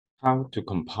How to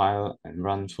compile and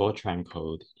run Fortran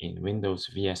code in Windows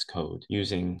VS Code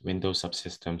using Windows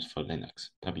Subsystems for Linux,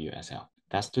 WSL.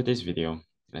 That's today's video.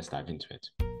 Let's dive into it.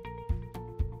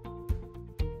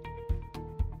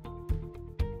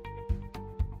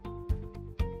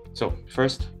 So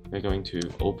first, we're going to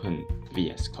open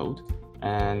VS Code.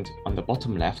 And on the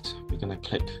bottom left, we're going to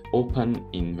click Open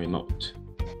in Remote.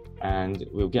 And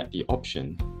we'll get the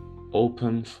option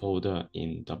Open Folder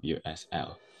in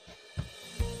WSL.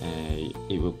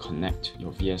 It will connect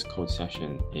your VS Code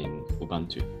session in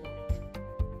Ubuntu.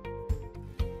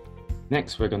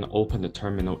 Next, we're going to open the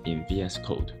terminal in VS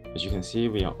Code. As you can see,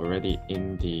 we are already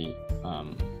in the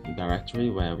directory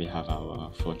where we have our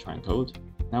Fortran code.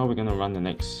 Now we're going to run the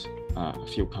next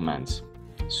few commands.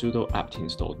 Sudo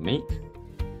apt-install make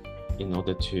in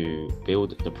order to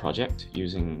build the project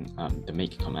using the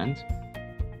make command.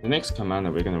 The next command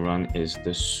that we're going to run is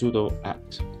the sudo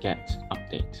apt-get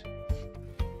update.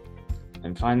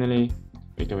 And finally,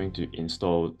 we're going to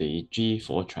install the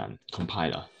gfortran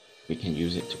compiler. We can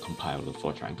use it to compile the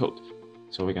Fortran code.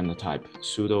 So we're going to type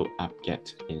sudo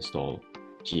apt-get install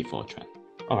gfortran.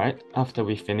 All right, after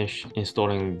we finish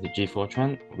installing the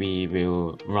gfortran, we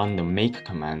will run the make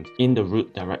command in the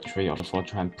root directory of the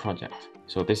Fortran project.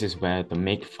 So this is where the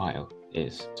make file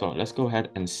is. So let's go ahead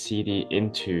and cd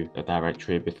into the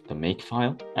directory with the make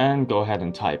file and go ahead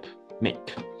and type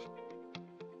make.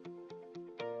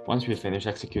 Once we finish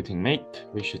executing make,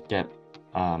 we should get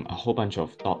a whole bunch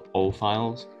of .o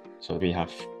files. So we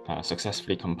have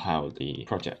successfully compiled the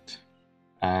project.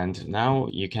 And now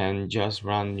you can just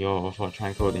run your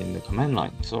Fortran code in the command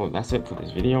line. So that's it for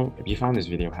this video. If you found this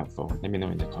video helpful, let me know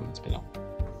in the comments below.